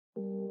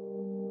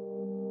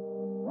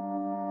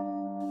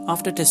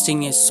After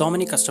testing so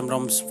many custom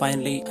ROMs,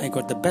 finally I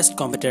got the best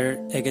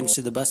competitor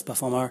against the best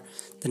performer,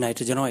 the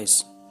Nitrogen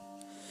OS.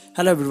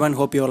 Hello everyone,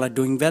 hope you all are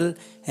doing well,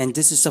 and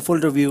this is a full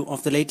review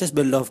of the latest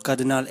build of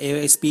CARDINAL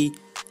AOSP.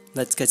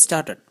 Let's get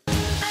started.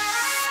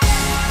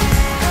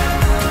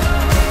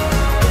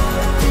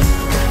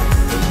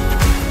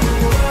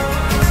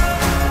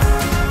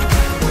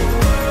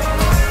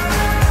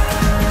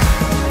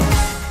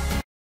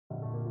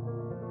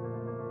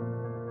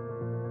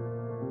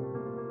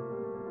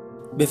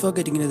 Before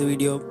getting into the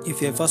video,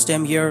 if you're first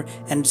time here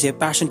and it's your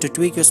passion to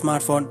tweak your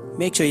smartphone,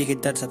 make sure you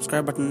hit that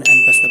subscribe button and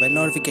press the bell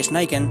notification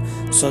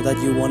icon so that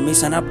you won't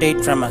miss an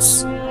update from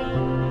us.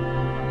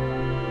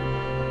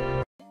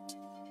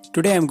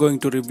 Today I'm going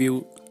to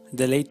review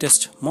the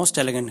latest, most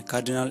elegant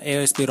CARDINAL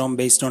AOSP ROM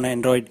based on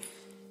Android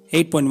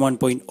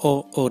 8.1.0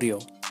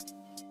 Oreo.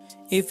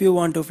 If you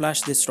want to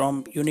flash this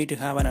ROM, you need to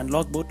have an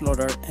unlocked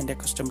bootloader and a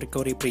custom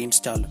recovery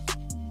pre-installed.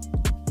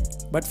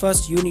 But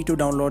first you need to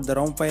download the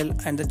ROM file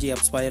and the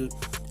GApps file.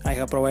 I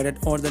have provided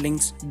all the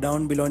links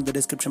down below in the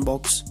description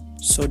box,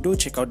 so do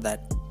check out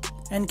that.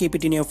 And keep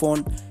it in your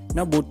phone.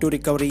 Now boot to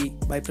recovery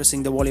by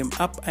pressing the volume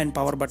up and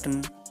power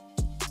button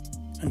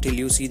until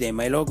you see the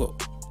MI logo.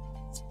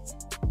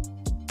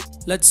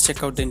 Let's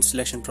check out the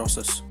installation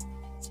process.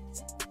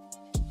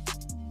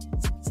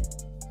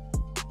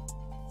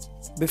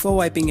 Before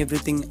wiping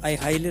everything, I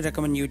highly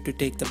recommend you to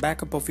take the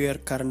backup of your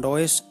current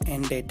OS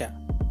and data.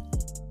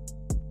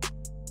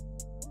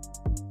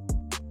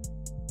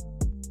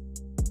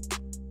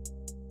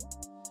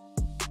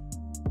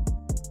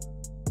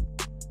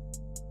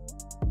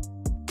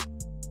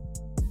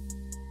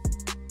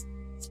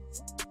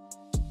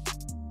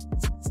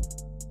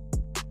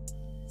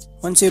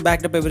 Once you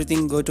backed up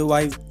everything, go to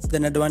wipe,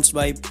 then advanced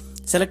wipe.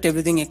 Select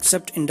everything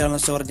except internal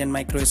storage and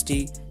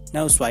microSD.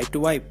 Now swipe to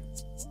wipe.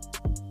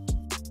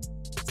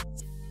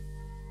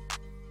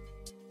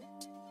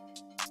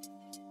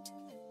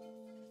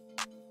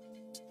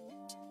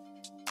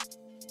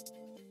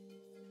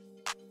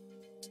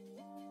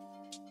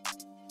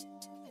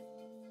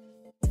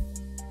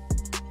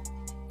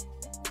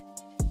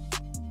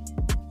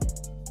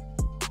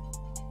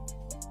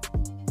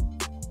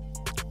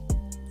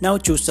 Now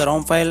choose the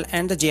ROM file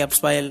and the GApps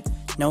file.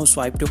 Now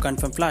swipe to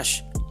confirm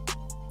flash.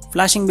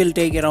 Flashing will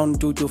take around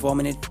 2 to 4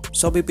 minutes,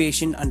 so be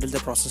patient until the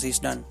process is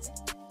done.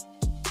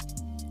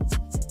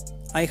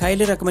 I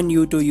highly recommend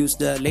you to use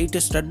the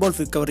latest Red Bolt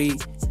recovery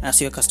as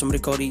your custom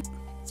recovery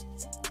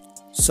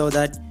so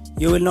that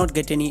you will not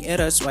get any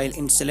errors while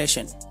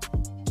installation.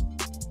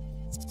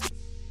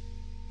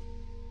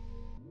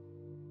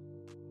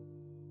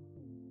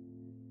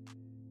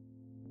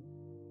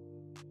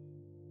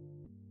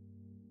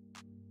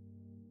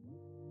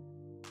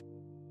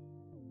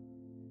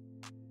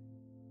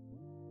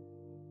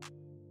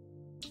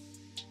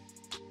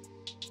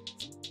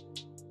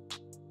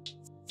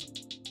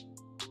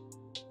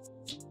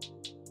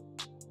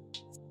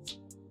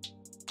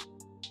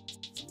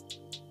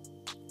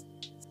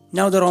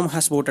 Now the ROM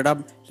has booted up.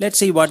 Let's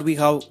see what we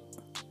are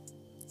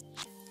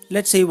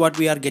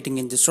getting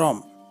in this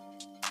ROM.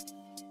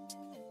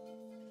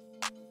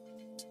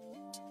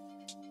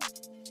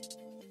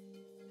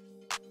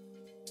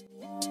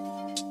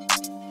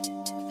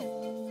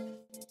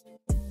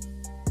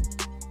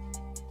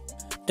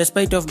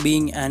 Despite of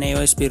being an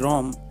AOSP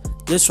ROM,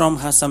 this ROM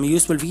has some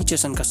useful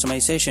features and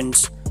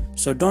customizations.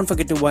 So don't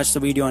forget to watch the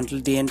video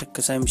until the end,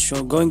 because I'm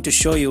going to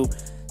show you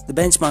the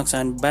benchmarks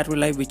and battery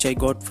life which I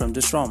got from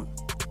this ROM.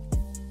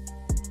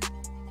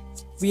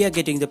 We are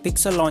getting the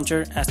Pixel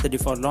launcher as the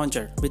default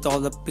launcher with all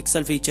the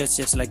Pixel features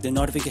just like the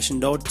notification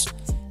dots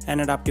and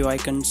adaptive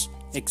icons,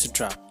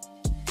 etc.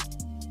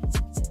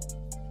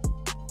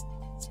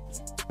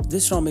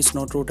 This ROM is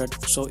not rooted,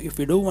 so if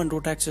you do want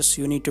root access,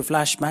 you need to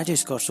flash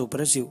Magisk or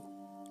SUSBCRIBE.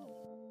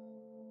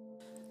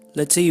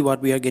 Let's see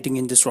what we are getting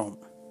in this ROM.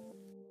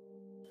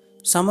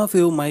 Some of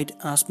you might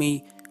ask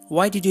me,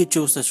 why did you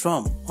choose this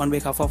ROM on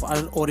behalf of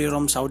other Oreo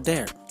ROMs out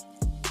there?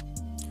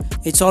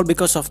 It's all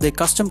because of the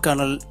custom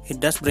kernel. It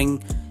does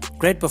bring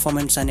great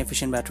performance and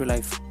efficient battery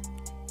life.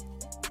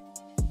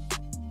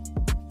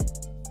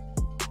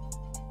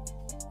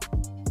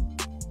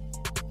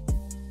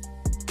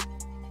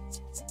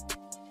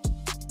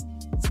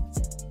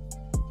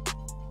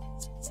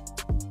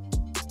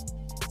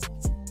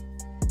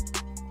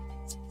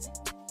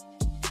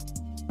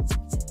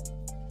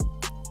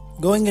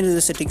 Going into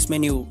the settings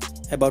menu,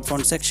 about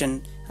phone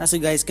section, as you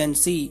guys can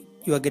see,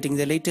 you are getting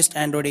the latest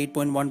Android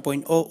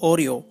 8.1.0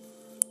 Oreo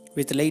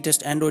with the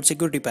latest Android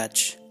security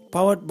patch,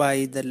 powered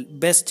by the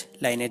best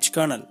Lineage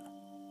kernel.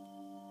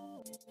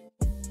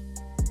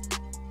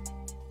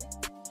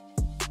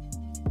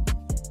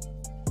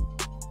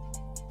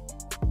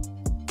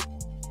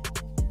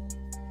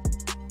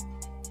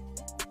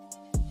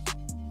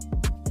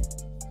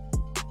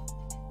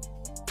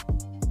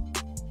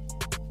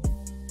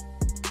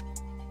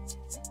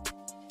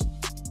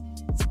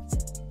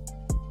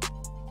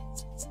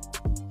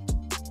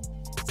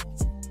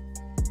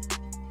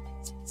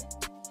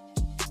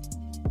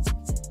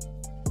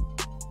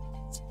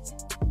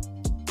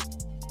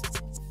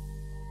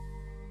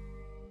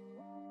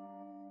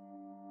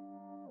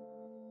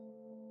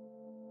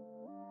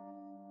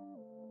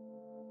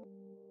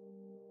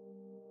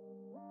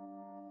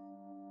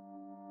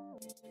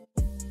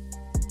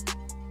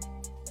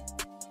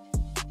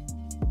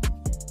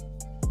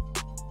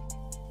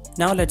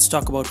 Now let's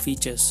talk about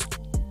features.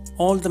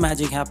 All the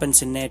magic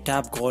happens in a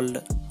tab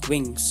called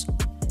Wings,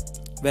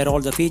 where all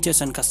the features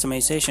and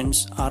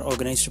customizations are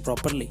organized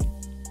properly.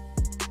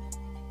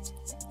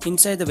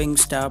 Inside the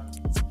Wings tab,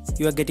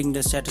 you are getting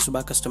the status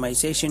bar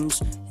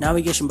customizations,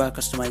 navigation bar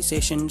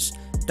customizations,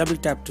 double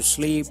tap to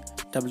sleep,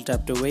 double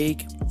tap to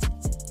wake,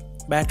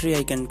 battery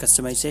icon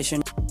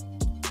customization,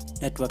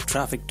 network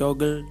traffic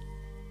toggle,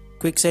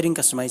 quick setting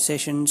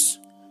customizations,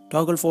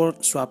 toggle for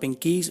swapping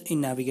keys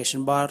in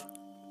navigation bar,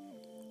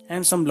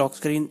 and some lock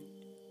screen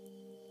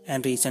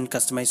and recent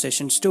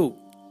customizations too.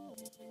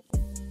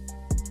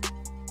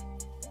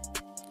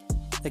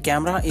 The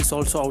camera is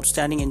also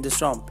outstanding in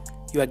this ROM.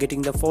 You are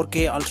getting the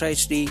 4K Ultra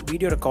HD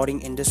video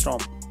recording in this ROM.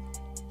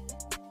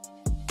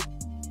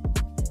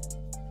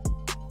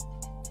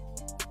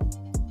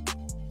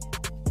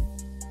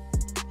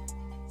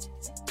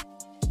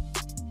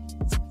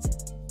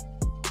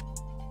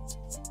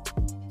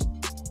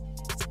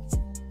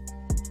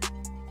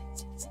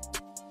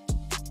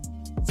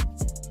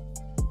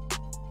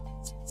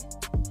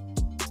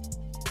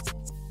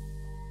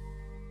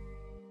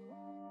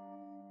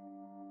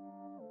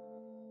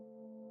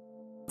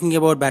 Talking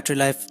about battery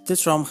life,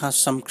 this ROM has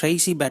some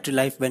crazy battery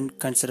life when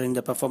considering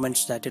the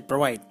performance that it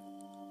provides.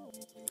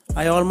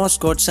 I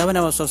almost got 7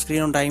 hours of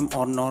screen on time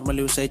on normal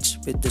usage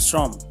with this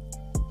ROM.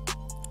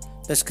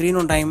 The screen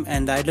on time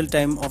and the idle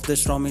time of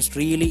this ROM is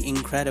really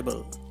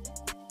incredible.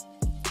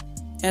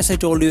 As I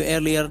told you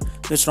earlier,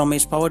 this ROM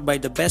is powered by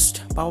the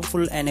best,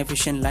 powerful and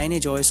efficient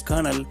Lineage OS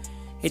kernel.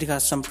 It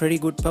has some pretty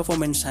good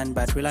performance and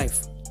battery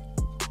life.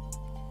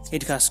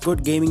 It has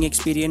good gaming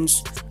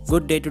experience,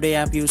 good day-to-day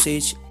app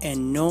usage,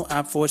 and no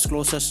app force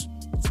closes,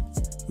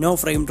 no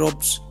frame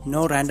drops,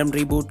 no random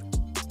reboot,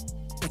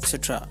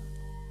 etc.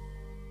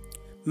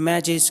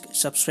 Magisk,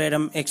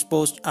 Substratum,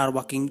 Exposed are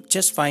working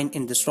just fine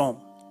in this ROM.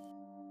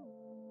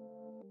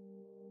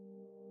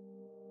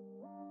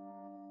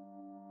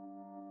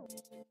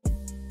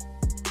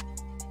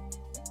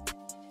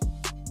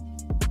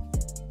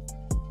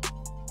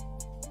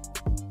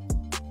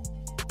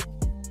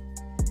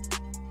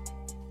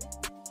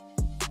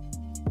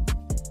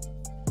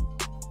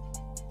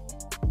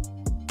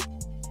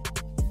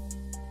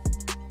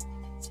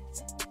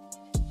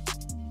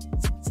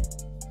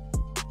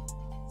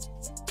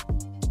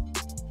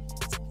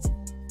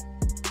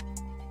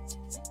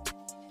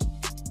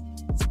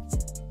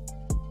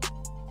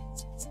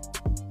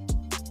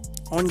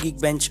 On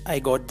Geekbench, I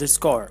got this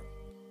score.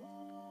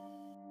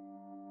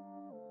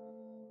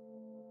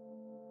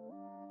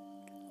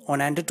 On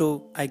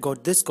Antutu, I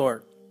got this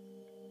score.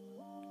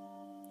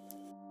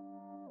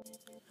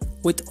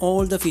 With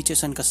all the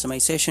features and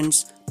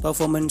customizations,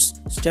 performance,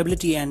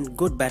 stability and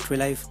good battery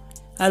life,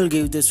 I'll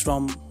give this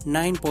ROM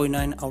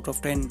 9.9 out of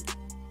 10.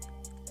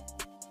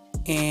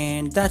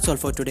 And that's all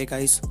for today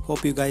guys.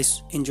 Hope you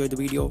guys enjoyed the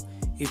video.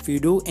 If you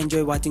do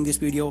enjoy watching this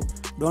video,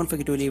 don't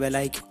forget to leave a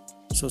like.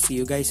 So see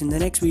you guys in the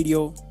next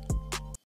video.